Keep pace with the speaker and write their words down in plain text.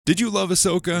Did you love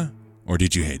Ahsoka, or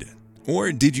did you hate it?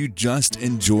 Or did you just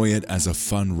enjoy it as a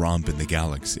fun romp in the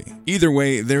galaxy? Either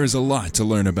way, there is a lot to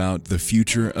learn about the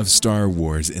future of Star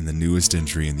Wars in the newest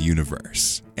entry in the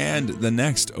universe. And the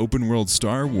next open-world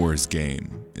Star Wars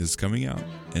game is coming out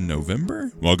in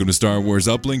November? Welcome to Star Wars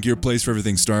Uplink, your place for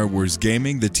everything Star Wars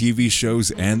gaming, the TV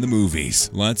shows, and the movies.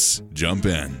 Let's jump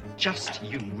in. Just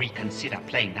you reconsider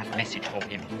playing that message for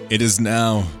him. It is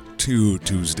now 2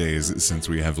 Tuesdays since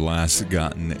we have last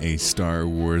gotten a Star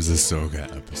Wars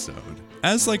Ahsoka episode.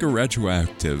 As like a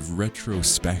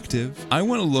retrospective, I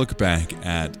want to look back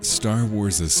at Star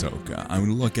Wars Ahsoka. I want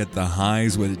to look at the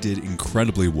highs, what it did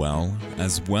incredibly well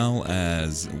as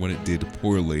what it did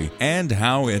poorly, and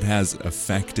how it has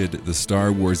affected the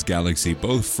Star Wars galaxy,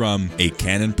 both from a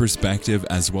canon perspective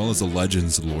as well as a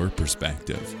Legends lore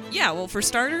perspective. Yeah, well, for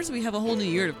starters, we have a whole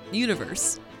new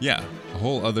universe. Yeah, a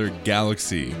whole other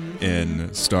galaxy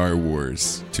in Star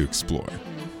Wars to explore.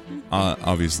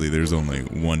 Obviously, there's only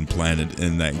one planet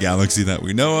in that galaxy that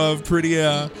we know of,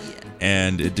 Priya,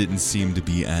 and it didn't seem to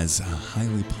be as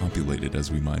highly populated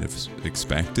as we might have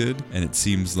expected. And it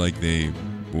seems like they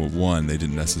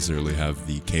didn't necessarily have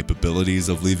the capabilities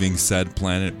of leaving said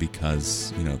planet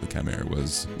because, the Chimera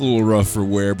was a little rough for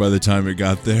wear by the time it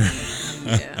got there.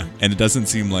 Yeah. And it doesn't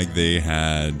seem like they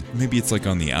had, maybe it's like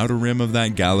on the outer rim of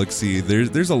that galaxy.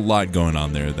 There's a lot going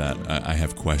on there that I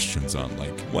have questions on.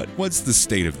 Like, what's the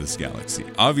state of this galaxy?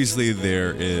 Obviously,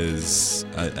 there is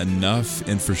enough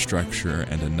infrastructure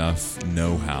and enough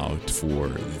know-how for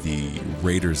the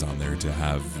raiders on there to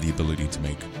have the ability to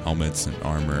make helmets and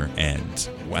armor and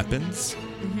weapons.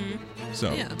 Mm-hmm.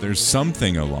 So there's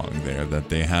something along there that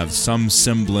they have some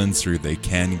semblance, or they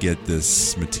can get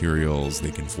this materials,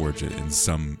 they can forge it in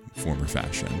some form or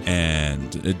fashion.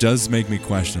 And it does make me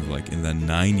question, like, in the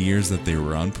 9 years that they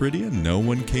were on Pridia, no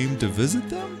one came to visit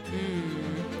them?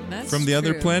 That's from the true.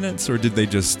 other planets, or did they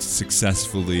just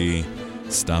successfully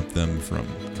stop them from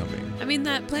coming? I mean,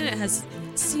 that planet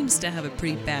seems to have a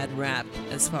pretty bad rap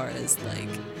as far as, like...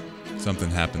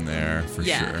 Something happened there, for sure.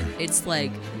 Yeah, it's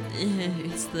like,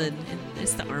 it's the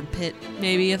armpit,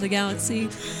 maybe, of the galaxy.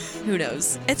 Who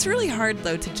knows? It's really hard,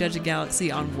 though, to judge a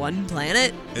galaxy on one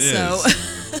planet. It is.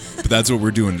 But that's what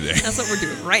we're doing today. That's what we're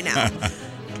doing right now.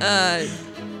 I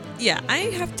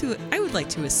would like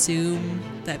to assume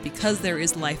that because there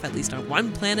is life, at least on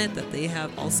one planet, that they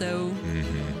have also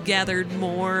gathered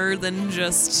more than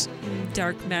just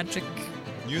dark magic.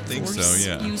 You think so,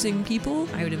 yeah. Using people.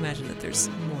 I would imagine that there's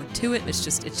more to it. It's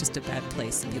just a bad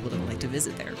place and people don't like to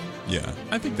visit there. Yeah,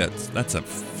 I think that's a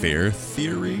fair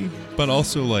theory, but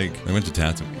also, like, I went to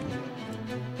Tatooine.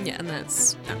 Yeah, and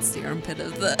that's the armpit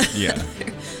of the... Yeah.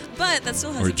 But that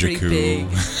still has a pretty big...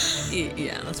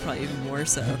 Yeah, that's probably even more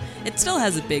so. It still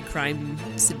has a big crime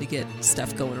syndicate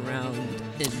stuff going around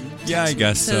in Yeah, I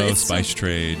guess so. Spice still,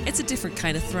 trade. It's a different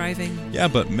kind of thriving. Yeah,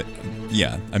 but...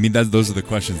 Yeah, I mean, those are the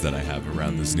questions that I have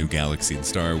around this new galaxy in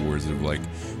Star Wars of, like,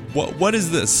 what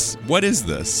is this? What is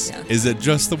this? Yeah. Is it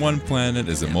just the one planet?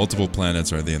 Is it multiple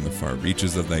planets? Are they in the far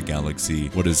reaches of that galaxy?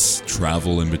 What does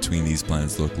travel in between these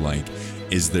planets look like?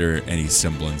 Is there any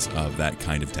semblance of that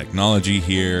kind of technology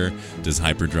here? Does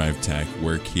hyperdrive tech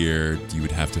work here? You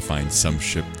would have to find some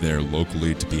ship there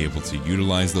locally to be able to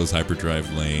utilize those hyperdrive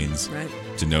lanes, Right.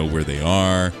 to know where they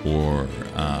are, or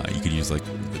you could use like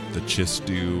the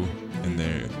Chistu. And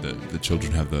the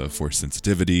children have the force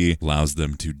sensitivity, allows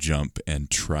them to jump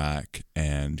and track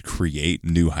and create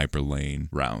new hyperlane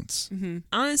routes. Mm-hmm.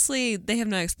 Honestly, they have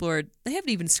not explored, they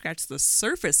haven't even scratched the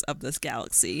surface of this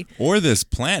galaxy. Or this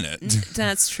planet.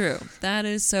 That's true. That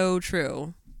is so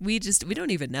true. We don't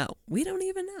even know. We don't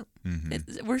even know.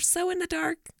 Mm-hmm. We're so in the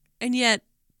dark, and yet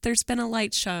there's been a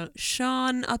light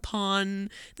shone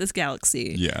upon this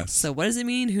galaxy. Yes. So what does it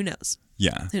mean? Who knows?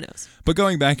 Yeah. Who knows? But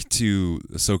going back to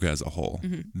Ahsoka as a whole,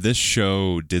 this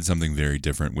show did something very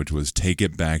different, which was take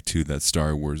it back to that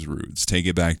Star Wars roots. Take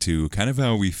it back to kind of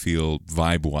how we feel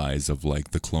vibe-wise of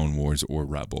like the Clone Wars or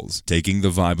Rebels. Taking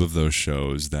the vibe of those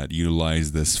shows that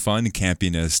utilize this fun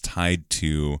campiness tied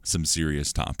to some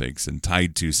serious topics and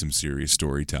tied to some serious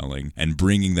storytelling and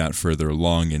bringing that further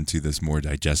along into this more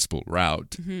digestible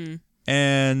route. Mm-hmm.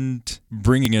 And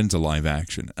bringing into live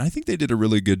action. I think they did a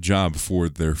really good job for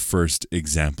their first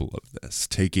example of this,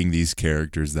 taking these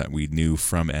characters that we knew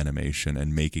from animation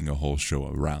and making a whole show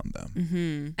around them.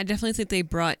 Mm-hmm. I definitely think they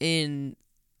brought in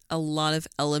a lot of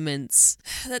elements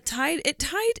that tied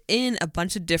in a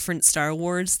bunch of different Star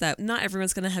Wars that not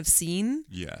everyone's going to have seen.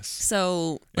 Yes.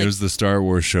 So it was the Star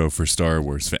Wars show for Star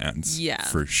Wars fans. Yeah.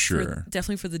 For sure.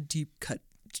 Definitely for the deep cut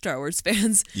Star Wars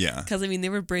fans. Yeah. Because, I mean, they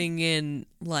were bringing in,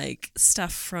 like,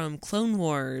 stuff from Clone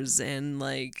Wars and,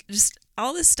 like, just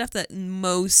all this stuff that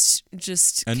most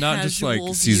just And not just like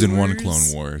casual season 1 viewers-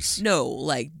 Clone Wars. No,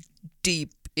 like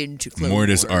deep into Clone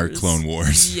Mortis Wars. arc Clone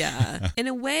Wars. Yeah. In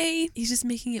a way, he's just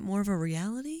making it more of a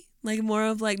reality. Like more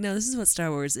of like, no, this is what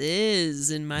Star Wars is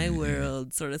in my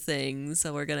world sort of thing.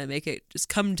 So we're going to make it just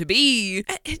come to be.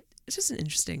 It's just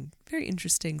an very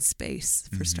interesting space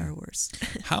for Star Wars.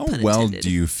 How Pun well intended. do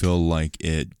you feel like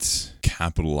it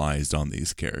capitalized on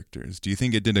these characters? Do you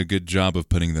think it did a good job of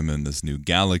putting them in this new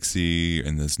galaxy,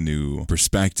 in this new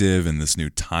perspective, in this new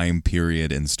time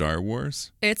period in Star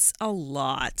Wars? It's a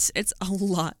lot. It's a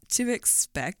lot to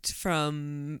expect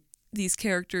from these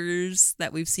characters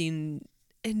that we've seen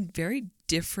in very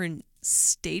different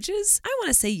stages. I want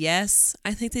to say yes.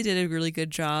 I think they did a really good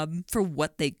job for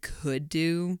what they could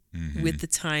do with the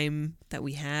time that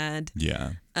we had.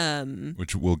 Yeah.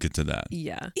 Which we'll get to that.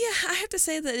 Yeah, I have to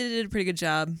say that it did a pretty good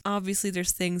job. Obviously,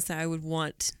 there's things that I would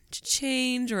want to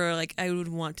change, or like I would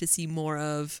want to see more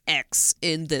of X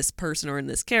in this person or in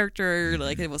this character.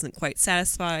 Like it wasn't quite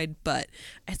satisfied, but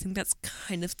I think that's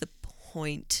kind of the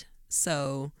point.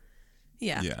 So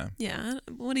yeah.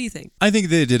 What do you think? I think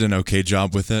they did an okay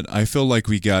job with it. I feel like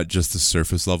we got just the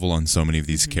surface level on so many of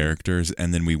these characters,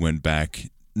 and then we went back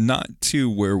not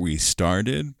to where we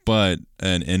started, but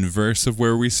an inverse of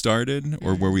where we started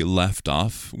or where we left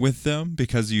off with them,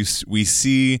 because we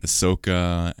see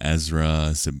Ahsoka,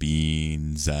 Ezra,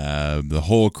 Sabine, Zeb, the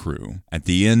whole crew at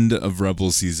the end of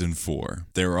Rebels Season 4.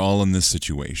 They're all in this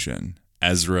situation.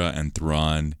 Ezra and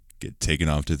Thrawn get taken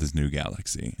off to this new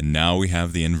galaxy. And now we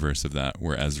have the inverse of that,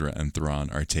 where Ezra and Thrawn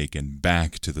are taken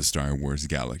back to the Star Wars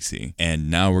galaxy.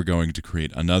 And now we're going to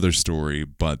create another story,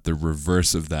 but the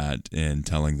reverse of that in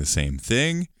telling the same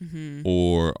thing?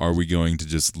 Or are we going to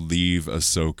just leave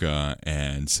Ahsoka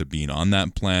and Sabine on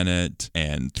that planet,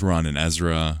 and Thrawn and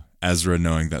Ezra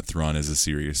knowing that Thrawn is a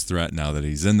serious threat now that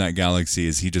he's in that galaxy?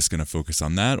 Is he just going to focus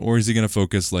on that, or is he going to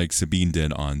focus like Sabine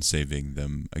did on saving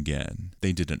them again?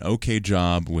 They did an okay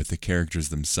job with the characters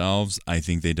themselves. I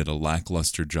think they did a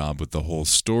lackluster job with the whole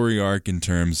story arc in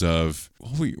terms of,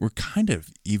 well, we're kind of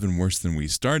even worse than we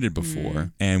started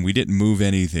before, and we didn't move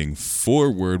anything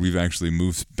forward. We've actually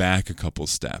moved back a couple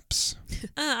steps.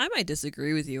 I might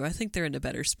disagree with you. I think they're in a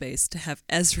better space to have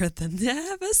Ezra than to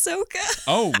have Ahsoka.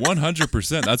 Oh,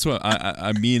 100%. That's what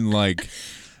I mean. Like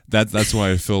that's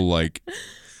why I feel like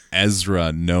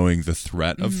Ezra knowing the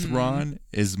threat of Thrawn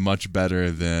is much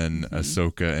better than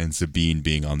Ahsoka and Sabine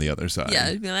being on the other side. Yeah,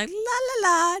 it'd be like, la la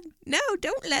la, no,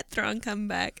 don't let Thrawn come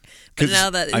back. But now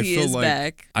that he is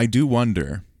back. I do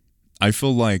wonder. I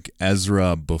feel like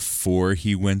Ezra, before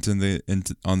he went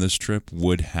on this trip,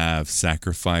 would have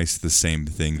sacrificed the same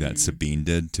thing that Sabine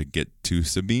did to get to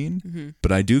Sabine.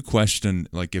 But I do question,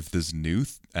 like, if this new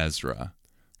Ezra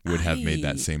would have made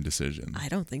that same decision. I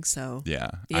don't think so. Yeah,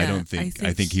 I don't think.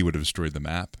 I think he would have destroyed the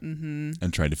map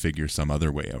and tried to figure some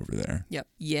other way over there. Yep.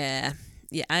 Yeah.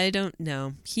 I don't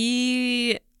know.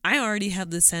 I already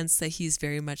have the sense that he's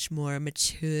very much more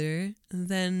mature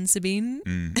than Sabine.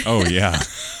 Oh yeah,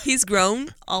 he's grown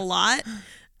a lot.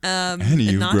 And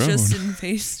and not grown. just in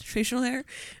facial hair.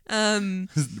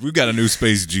 We've got a new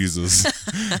space Jesus.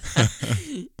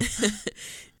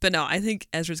 But no, I think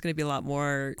Ezra's going to be a lot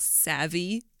more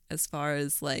savvy as far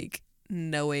as like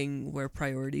knowing where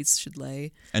priorities should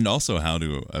lay. And also how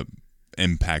to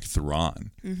impact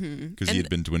Thrawn. Because he had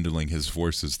been dwindling his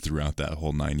forces throughout that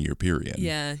whole 9-year period.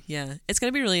 Yeah. It's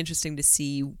going to be really interesting to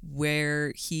see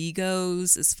where he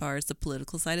goes as far as the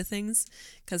political side of things.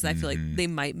 Because I feel like they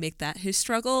might make that his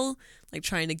struggle, like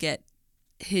trying to get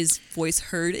his voice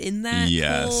heard in that.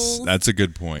 Yes, that's a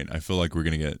good point. I feel like we're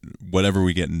going to get, whatever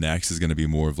we get next is going to be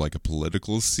more of like a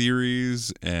political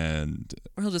series, and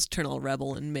or he'll just turn all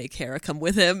rebel and make Hera come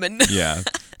with him. And yeah,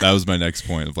 that was my next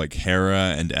point of like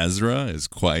Hera and Ezra is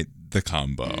quite the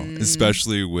combo,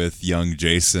 especially with young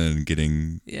Jason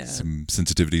getting some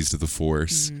sensitivities to the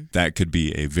Force. That could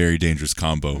be a very dangerous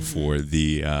combo for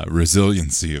the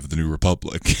resiliency of the New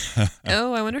Republic.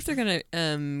 Oh, I wonder if they're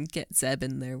gonna get Zeb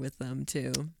in there with them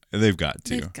too. They've got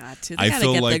to. They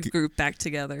gotta get the group back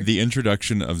together. The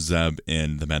introduction of Zeb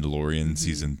in The Mandalorian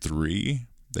season 3.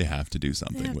 They have to do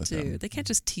something with him. They can't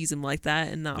just tease him like that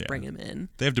and not bring him in.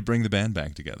 They have to bring the band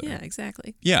back together. Yeah,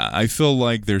 exactly. Yeah, I feel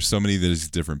like there's so many of these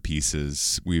different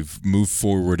pieces. We've moved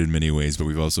forward in many ways, but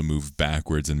we've also moved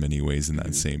backwards in many ways in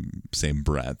that same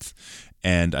breadth.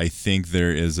 And I think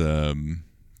there is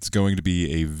it's going to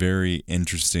be a very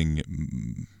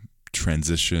interesting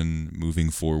transition, moving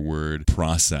forward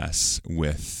process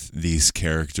with these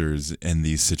characters and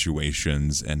these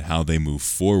situations and how they move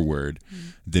forward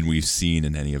than we've seen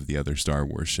in any of the other Star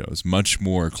Wars shows. Much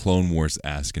more Clone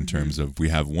Wars-esque in terms of we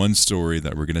have one story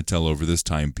that we're going to tell over this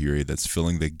time period that's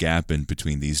filling the gap in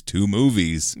between these two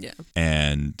movies. Yeah.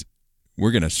 And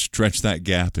we're going to stretch that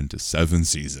gap into 7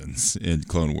 seasons in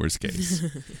Clone Wars case.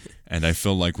 And I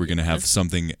feel like we're going to have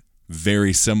something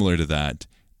very similar to that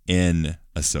in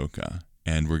Ahsoka.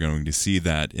 And we're going to see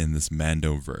that in this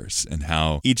Mandoverse and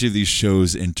how each of these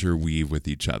shows interweave with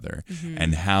each other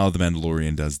and how The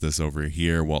Mandalorian does this over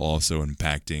here while also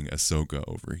impacting Ahsoka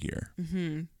over here.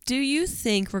 Do you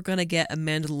think we're going to get a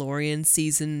Mandalorian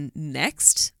season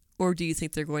next? Or do you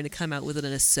think they're going to come out with an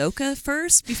Ahsoka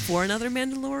first before another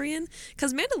Mandalorian?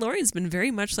 Because Mandalorian's been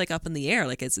very much like up in the air.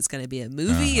 Like, is this going to be a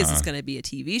movie? Is this going to be a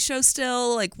TV show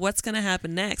still? Like, what's going to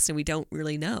happen next? And we don't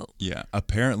really know. Yeah.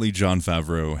 Apparently, Jon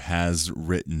Favreau has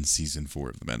written season 4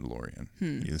 of The Mandalorian.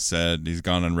 He has said he's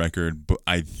gone on record, but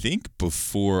I think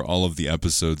before all of the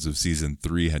episodes of season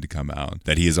 3 had come out,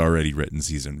 that he has already written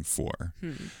season 4.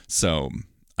 So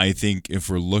I think if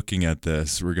we're looking at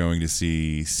this, we're going to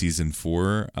see season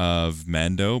 4 of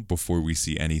Mando before we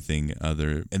see anything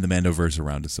other in the Mandoverse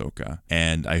around Ahsoka.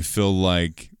 And I feel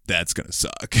like that's going to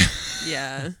suck.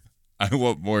 Yeah. I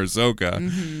want more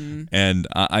Ahsoka. And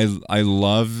I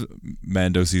love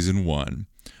Mando season 1.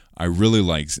 I really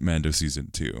like Mando season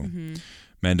 2.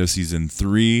 Mando season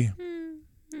 3,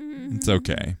 it's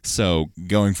okay. So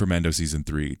going from Mando season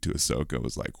 3 to Ahsoka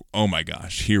was like, oh my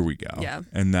gosh, here we go. Yeah.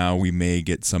 And now we may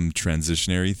get some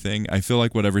transitionary thing. I feel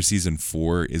like whatever season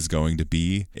 4 is going to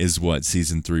be is what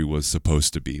season 3 was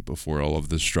supposed to be before all of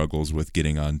the struggles with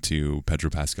getting onto Pedro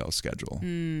Pascal's schedule.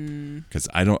 Because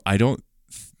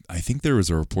I think there was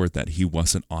a report that he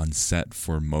wasn't on set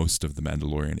for most of The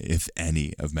Mandalorian, if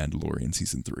any, of Mandalorian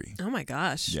season 3. Oh my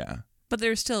gosh. Yeah. But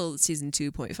there's still season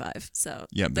 2.5, so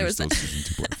yeah, there's still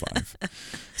season 2.5.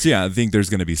 So yeah, I think there's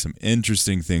going to be some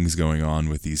interesting things going on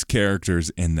with these characters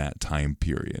in that time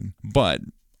period. But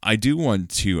I do want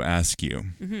to ask you,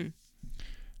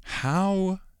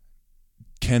 how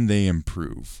can they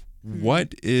improve?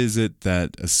 What is it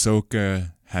that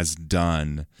Ahsoka has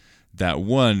done that,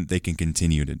 one, they can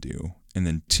continue to do? And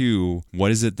then 2,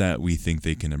 what is it that we think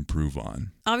they can improve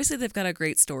on? Obviously, they've got a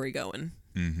great story going.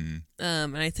 And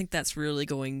I think that's really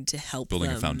going to help building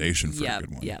them. A foundation for a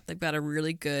good one. Yeah, they've got a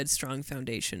really good, strong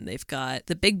foundation. They've got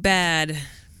the big bad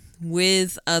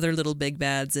with other little big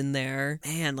bads in there.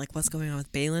 Man, like what's going on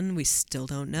with Balin? We still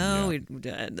don't know.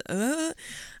 Yeah.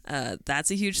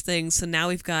 That's a huge thing. So now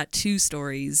we've got 2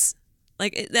 stories.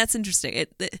 Like, that's interesting.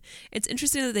 It's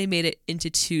interesting that they made it into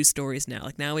 2 stories now.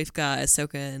 Like, now we've got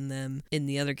Ahsoka and them in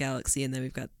the other galaxy, and then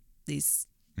we've got these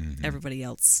everybody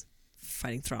else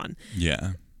fighting Thrawn.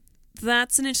 Yeah.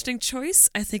 That's an interesting choice.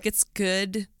 I think it's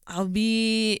good. I'll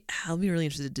be really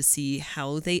interested to see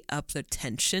how they up the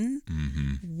tension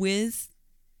with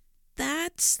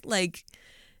that. Like,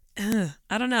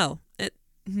 I don't know.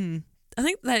 I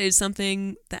think that is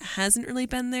something that hasn't really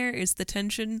been there, is the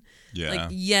tension. Yeah. Like,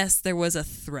 yes, there was a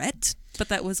threat, but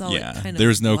that was all it kind of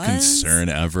There's no was. concern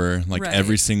ever. Like, Right.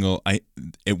 every single...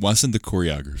 It wasn't the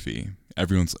choreography.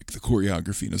 Everyone's like, the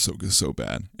choreography in Ahsoka is so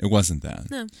bad. It wasn't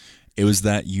that. No. It was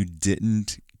that you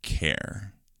didn't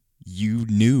care. You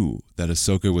knew that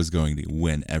Ahsoka was going to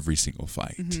win every single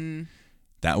fight.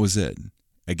 That was it.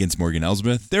 Against Morgan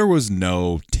Elsbeth, there was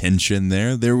no tension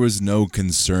there. There was no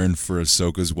concern for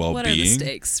Ahsoka's well-being. What are the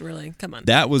stakes, really? Come on.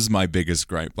 That was my biggest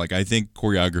gripe. Like, I think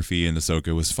choreography in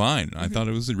Ahsoka was fine. I thought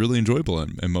it was really enjoyable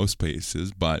in most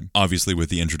places. But obviously with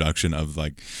the introduction of,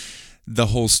 like, the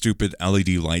whole stupid LED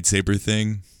lightsaber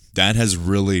thing, that has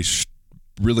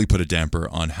really put a damper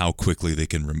on how quickly they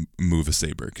can remove a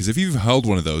saber. Because if you've held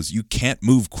one of those, you can't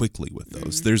move quickly with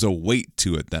those. There's a weight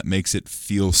to it that makes it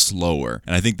feel slower.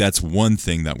 And I think that's one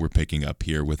thing that we're picking up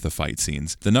here with the fight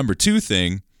scenes. The number 2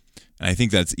 thing, and I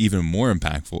think that's even more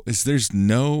impactful, is there's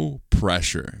no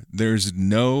pressure. There's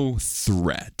no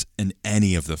threat in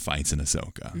any of the fights in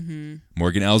Ahsoka.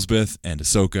 Morgan Elsbeth and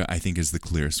Ahsoka, I think, is the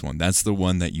clearest one. That's the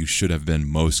one that you should have been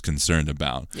most concerned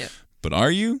about. Yep. But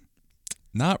are you?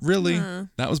 Not really.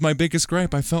 That was my biggest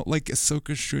gripe. I felt like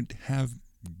Ahsoka should have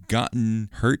gotten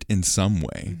hurt in some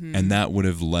way, and that would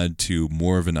have led to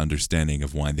more of an understanding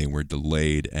of why they were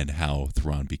delayed and how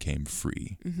Thrawn became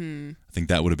free. I think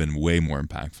that would have been way more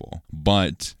impactful.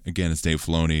 But again, it's Dave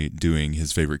Filoni doing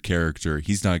his favorite character.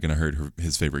 He's not going to hurt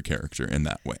his favorite character in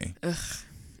that way.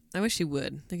 I wish he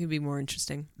would. I think it'd be more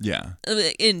interesting. Yeah.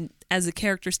 As a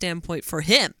character standpoint for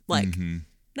him, like,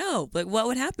 no, but what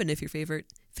would happen if your favorite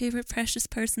favorite precious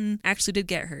person actually did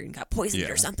get hurt and got poisoned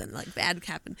or something like bad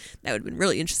happened. That would have been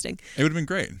really interesting. It would have been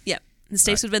great. Yeah. The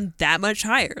stakes would have been that much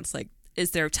higher. It's like,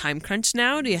 is there a time crunch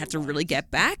now? Do you have to really get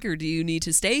back, or do you need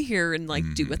to stay here and like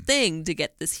do a thing to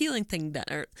get this healing thing done?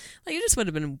 Or like, it just would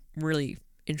have been really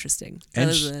interesting. And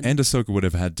Ahsoka would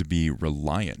have had to be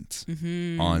reliant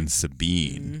on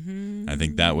Sabine. I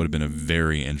think that would have been a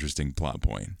very interesting plot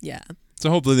point. Yeah. So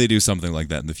hopefully they do something like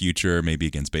that in the future, maybe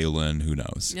against Balin, who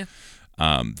knows. Yeah.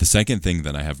 The second thing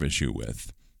that I have issue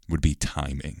with would be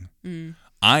timing.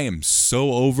 I am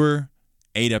so over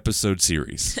 8-episode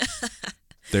series.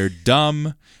 They're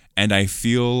dumb, and I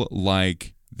feel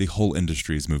like the whole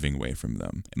industry is moving away from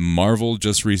them. Marvel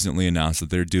just recently announced that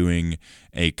they're doing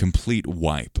a complete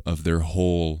wipe of their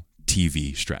whole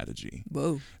TV strategy.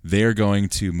 Whoa. They're going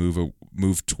to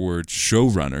move towards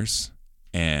showrunners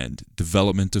and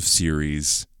development of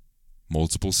series,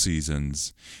 multiple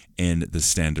seasons, in the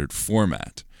standard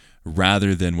format,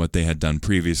 rather than what they had done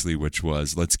previously, which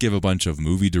was, let's give a bunch of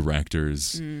movie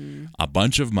directors a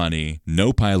bunch of money,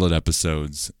 no pilot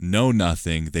episodes, no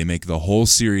nothing. They make the whole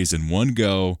series in one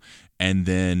go, and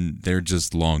then they're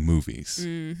just long movies.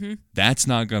 That's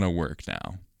not going to work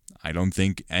now. I don't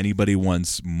think anybody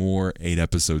wants more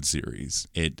 8-episode series.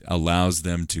 It allows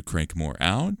them to crank more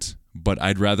out, but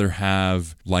I'd rather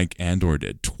have, like Andor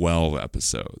did, 12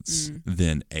 episodes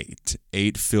than 8.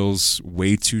 8 feels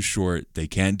way too short. They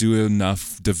can't do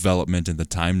enough development in the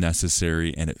time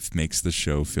necessary, and it makes the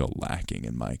show feel lacking,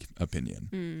 in my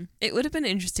opinion. It would have been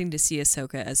interesting to see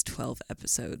Ahsoka as 12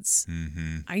 episodes.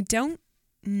 I don't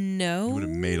know. It would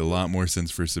have made a lot more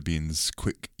sense for Sabine's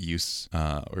quick use,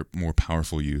 or more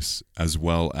powerful use, as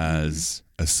well as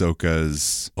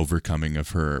Ahsoka's overcoming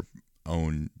of her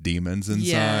own demons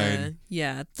inside.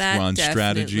 Yeah, that Thrawn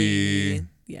strategy.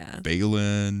 Yeah.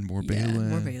 Balin, more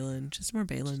Balin. Just more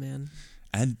Balin, man.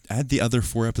 Add the other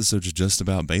 4 episodes just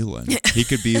about Balin. He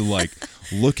could be like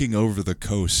looking over the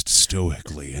coast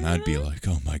stoically, and I'd be like,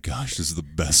 oh my gosh, this is the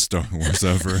best Star Wars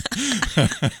ever.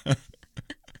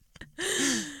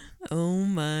 Oh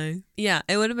my. Yeah,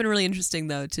 it would have been really interesting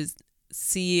though to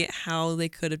see how they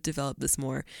could have developed this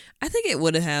more. I think it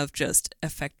would have just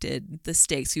affected the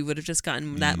stakes. We would have just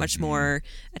gotten that much more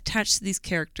attached to these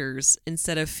characters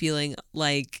instead of feeling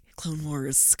like Clone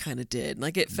Wars kind of did.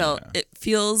 Like it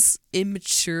feels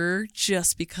immature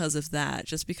just because of that,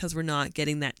 just because we're not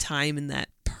getting that time and that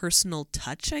personal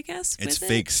touch, I guess. It's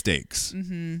fake stakes.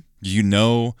 You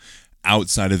know,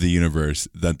 outside of the universe,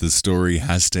 that the story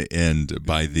has to end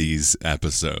by these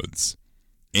episodes.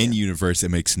 In universe,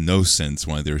 it makes no sense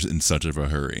why they're in such of a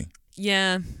hurry.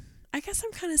 Yeah. I guess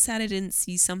I'm kind of sad I didn't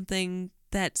see something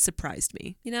that surprised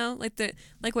me. You know,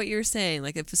 like what you were saying,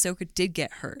 like if Ahsoka did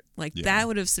get hurt, like that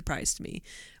would have surprised me.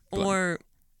 Or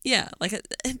like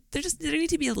there need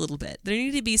to be a little bit. There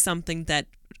needed to be something that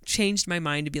changed my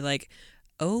mind to be like,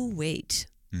 "Oh, wait.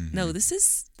 No, this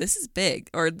is big,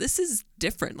 or this is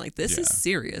different. Like this is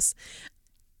serious."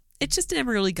 It just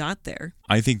never really got there.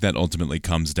 I think that ultimately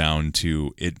comes down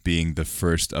to it being the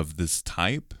first of this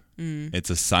type. It's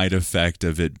a side effect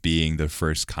of it being the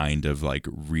first kind of like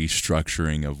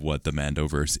restructuring of what the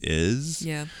Mandoverse is.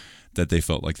 Yeah. That they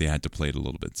felt like they had to play it a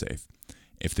little bit safe.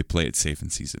 If they play it safe in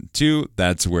season 2,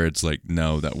 that's where it's like,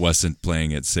 no, that wasn't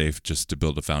playing it safe just to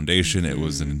build a foundation. It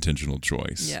was an intentional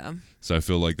choice. Yeah. So I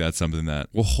feel like that's something that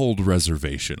we'll hold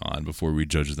reservation on before we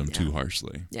judge them too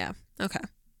harshly. Yeah. Okay.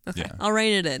 Yeah. I'll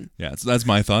rein it in. Yeah, so that's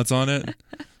my thoughts on it.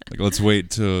 Like, let's wait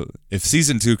till if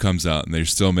season 2 comes out and they're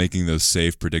still making those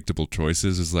safe, predictable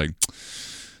choices. It's like,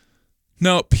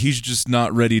 nope, he's just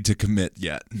not ready to commit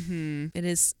yet. It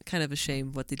is kind of a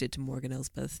shame what they did to Morgan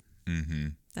Elsbeth.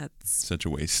 That's such a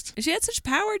waste. She had such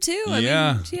power too. I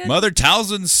mean, she had... Mother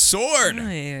Talzin's sword.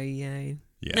 Yeah.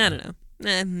 I don't know.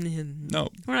 No,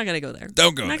 we're not gonna go there.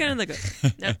 Don't go. We're not gonna go.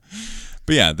 No.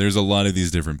 But yeah, there's a lot of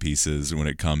these different pieces when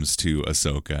it comes to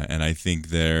Ahsoka, and I think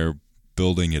they're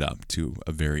building it up to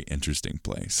a very interesting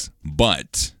place.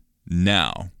 But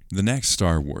now, the next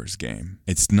Star Wars game,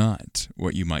 it's not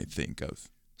what you might think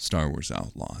of Star Wars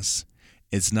Outlaws.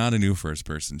 It's not a new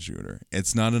first-person shooter.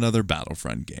 It's not another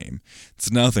Battlefront game.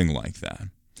 It's nothing like that.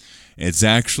 It's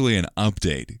actually an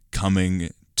update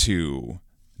coming to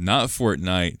not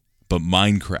Fortnite, but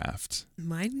Minecraft.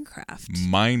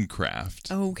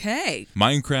 Okay.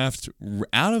 Minecraft,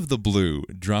 out of the blue,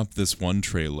 dropped this one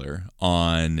trailer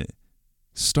on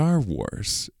Star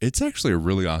Wars. It's actually a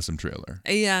really awesome trailer.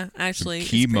 Yeah, actually. Some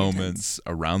key moments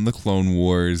around the Clone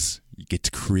Wars. You get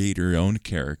to create your own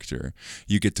character.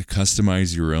 You get to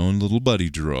customize your own little buddy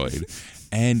droid.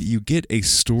 And you get a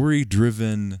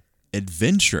story-driven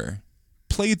adventure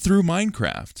played through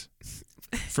Minecraft.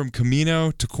 From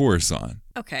Kamino to Coruscant.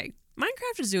 Okay,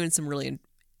 Minecraft is doing some really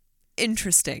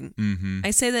interesting. Mm-hmm.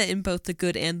 I say that in both the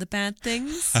good and the bad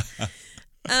things.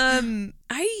 I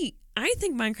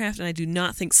think Minecraft, and I do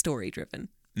not think story driven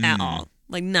at all.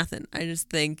 Like nothing. I just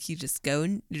think you just go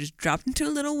and you just drop into a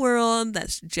little world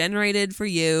that's generated for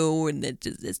you, and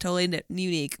it's totally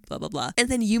unique. Blah blah blah, and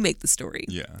then you make the story.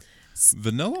 Yeah,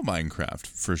 vanilla Minecraft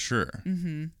for sure.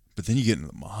 Mm-hmm. But then you get into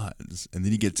the mods, and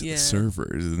then you get to the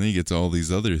servers, and then you get to all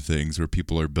these other things where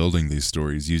people are building these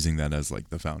stories using that as like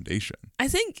the foundation. I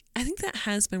think that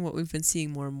has been what we've been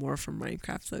seeing more and more from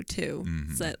Minecraft though too.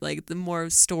 Is that like the more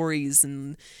stories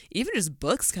and even just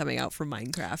books coming out from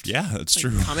Minecraft. Yeah, that's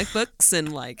like true. Comic books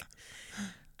and like.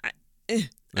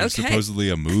 There's supposedly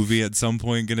a movie at some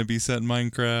point going to be set in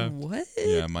Minecraft. What?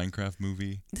 Yeah, Minecraft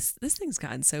movie. This thing's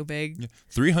gotten so big. Yeah.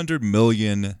 300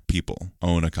 million people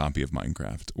own a copy of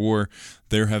Minecraft, or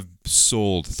there have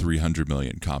sold 300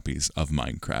 million copies of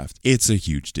Minecraft. It's a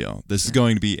huge deal. This is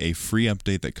going to be a free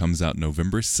update that comes out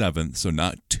November 7th, so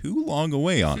not too long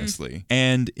away, honestly.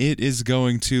 And it is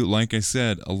going to, like I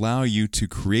said, allow you to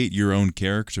create your own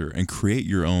character and create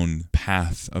your own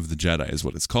path of the Jedi is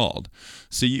what it's called.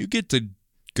 So you get to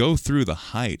go through the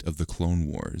height of the Clone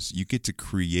Wars. You get to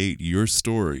create your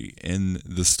story in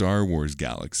the Star Wars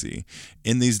galaxy,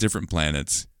 in these different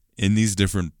planets, in these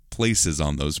different places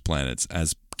on those planets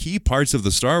as key parts of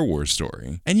the Star Wars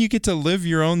story. And you get to live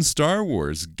your own Star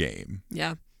Wars game.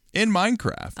 Yeah. In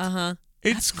Minecraft. Uh-huh.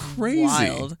 It's That's crazy.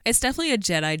 Wild. It's definitely a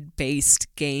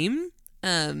Jedi-based game.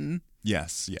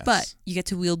 Yes. But you get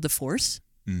to wield the Force.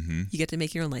 Mm-hmm. You get to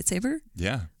make your own lightsaber.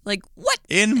 Yeah. Like, what?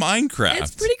 In Minecraft.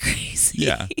 It's pretty crazy.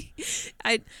 Yeah.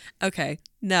 Okay.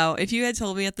 No, if you had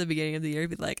told me at the beginning of the year, I'd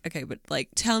be like, okay, but like,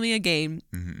 tell me a game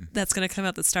that's going to come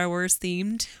out that's Star Wars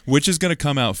themed. Which is going to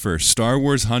come out first, Star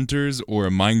Wars Hunters or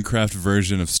a Minecraft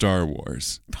version of Star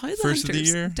Wars? Probably the first Hunters.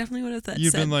 of the year. Definitely would have said.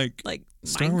 You've been like Minecraft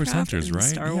Star Wars Hunters, and right?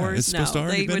 Star Wars. It's supposed to No,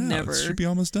 already they would been out. never. It should be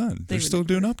almost done. They're would still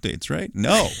doing updates, right?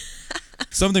 No.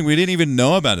 Something we didn't even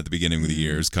know about at the beginning of the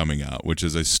year is coming out, which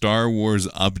is a Star Wars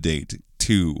update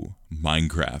to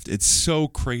Minecraft. It's so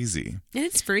crazy. And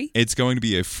it's free. It's going to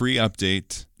be a free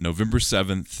update November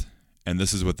 7th, and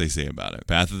this is what they say about it.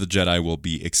 Path of the Jedi will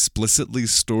be explicitly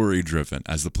story-driven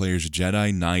as the player's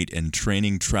Jedi Knight and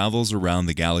training travels around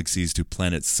the galaxies to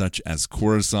planets such as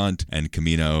Coruscant and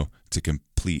Kamino to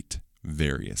complete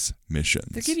various missions.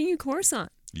 They're giving you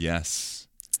Coruscant. Yes.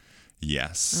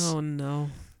 Oh,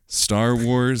 no. Star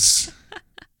Wars,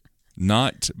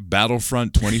 not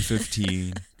Battlefront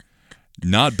 2015,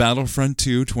 not Battlefront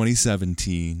 2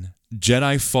 2017.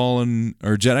 Jedi Fallen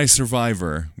or Jedi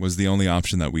Survivor was the only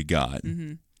option that we got.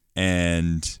 Mm-hmm.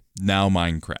 And now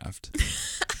Minecraft.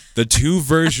 The two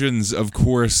versions of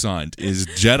Coruscant is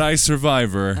Jedi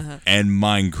Survivor and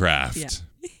Minecraft. Yeah.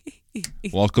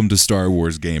 Welcome to Star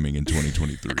Wars gaming in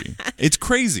 2023. It's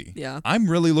crazy. Yeah. I'm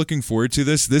really looking forward to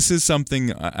this. This is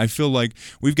something I feel like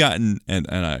we've gotten, and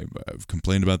I've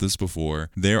complained about this before,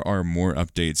 there are more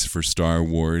updates for Star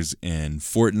Wars in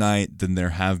Fortnite than there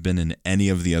have been in any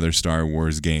of the other Star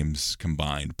Wars games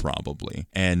combined, probably.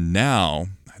 And now,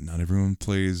 not everyone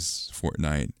plays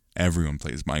Fortnite. Everyone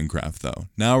plays Minecraft, though.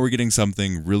 Now we're getting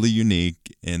something really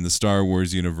unique in the Star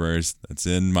Wars universe that's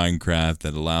in Minecraft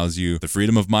that allows you the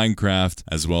freedom of Minecraft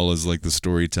as well as like the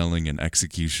storytelling and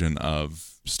execution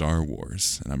of Star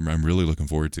Wars. And I'm really looking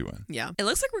forward to it. Yeah. It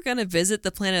looks like we're going to visit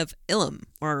the planet of Ilum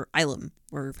or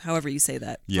however you say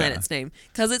that planet's name.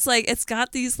 Because it's like, it's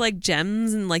got these like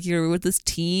gems and like you're with this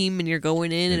team and you're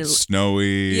going in and it's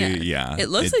snowy. Yeah. It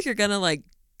looks like you're going to like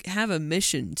have a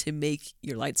mission to make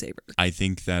your lightsaber. I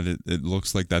think that it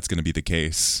looks like that's going to be the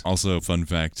case. Also, fun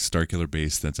fact, Starkiller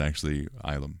Base, that's actually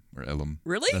Ilum.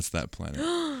 Really? That's that planet.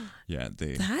 Yeah,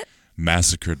 they that?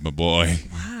 Massacred my boy.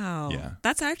 Wow. Yeah.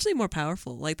 That's actually more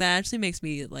powerful. Like, that actually makes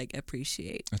me, like,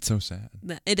 appreciate. That's so sad.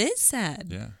 It is sad.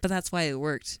 Yeah. But that's why it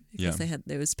worked. Because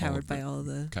it was powered by all of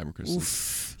the Kyber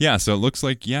crystals. Yeah, so it looks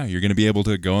like, you're going to be able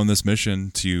to go on this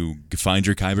mission to find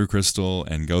your Kyber crystal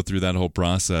and go through that whole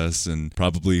process and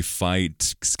probably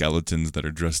fight skeletons that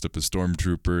are dressed up as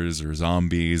stormtroopers or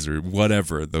zombies or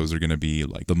whatever. Those are going to be,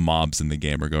 like, the mobs in the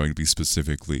game are going to be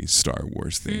specifically Star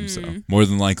Wars themed. So more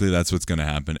than likely, that's what's going to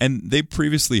happen. And they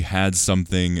previously had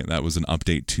something that was an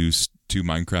update to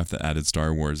Minecraft that added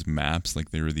Star Wars maps.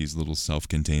 Like, there were these little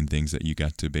self-contained things that you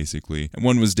got to basically, and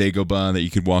one was Dagobah that you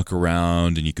could walk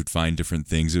around and you could find different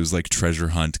things. It was like treasure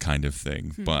hunt kind of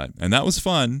thing. And that was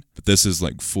fun, but this is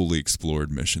like fully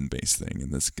explored mission-based thing,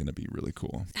 and this is going to be really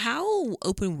cool. How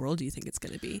open world do you think it's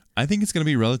going to be? I think it's going to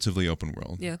be relatively open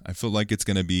world. Yeah. I feel like it's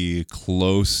going to be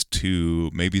close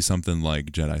to maybe something like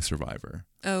Jedi Survivor.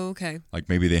 Oh, okay. Like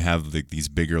maybe they have these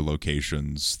bigger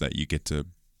locations that you get to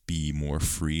be more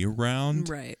free around.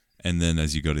 Right. And then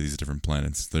as you go to these different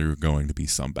planets, there are going to be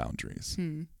some boundaries.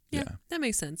 Yeah, that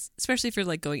makes sense. Especially if you're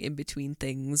like going in between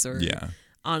things or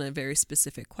on a very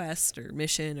specific quest or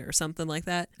mission or something like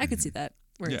that. I could see that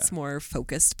where it's more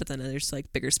focused, but then there's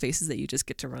like bigger spaces that you just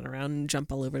get to run around and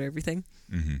jump all over to everything.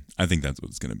 I think that's what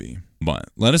it's going to be. But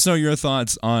let us know your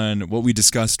thoughts on what we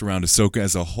discussed around Ahsoka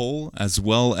as a whole, as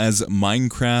well as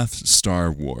Minecraft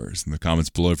Star Wars in the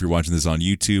comments below if you're watching this on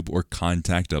YouTube, or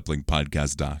contact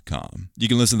uplinkpodcast.com. You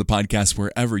can listen to the podcast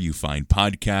wherever you find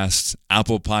podcasts: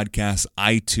 Apple Podcasts,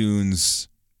 iTunes,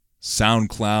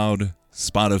 SoundCloud,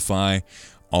 Spotify,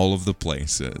 all of the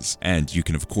places. And you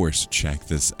can, of course, check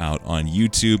this out on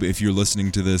YouTube. If you're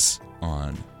listening to this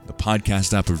on the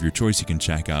podcast app of your choice, you can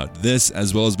check out this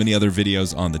as well as many other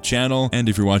videos on the channel. And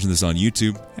if you're watching this on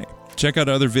YouTube, hey, check out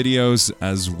other videos,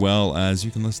 as well as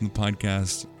you can listen to the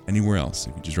podcast anywhere else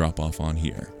if you just drop off on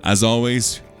here. As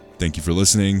always, thank you for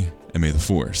listening, and may the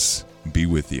Force be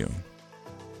with you.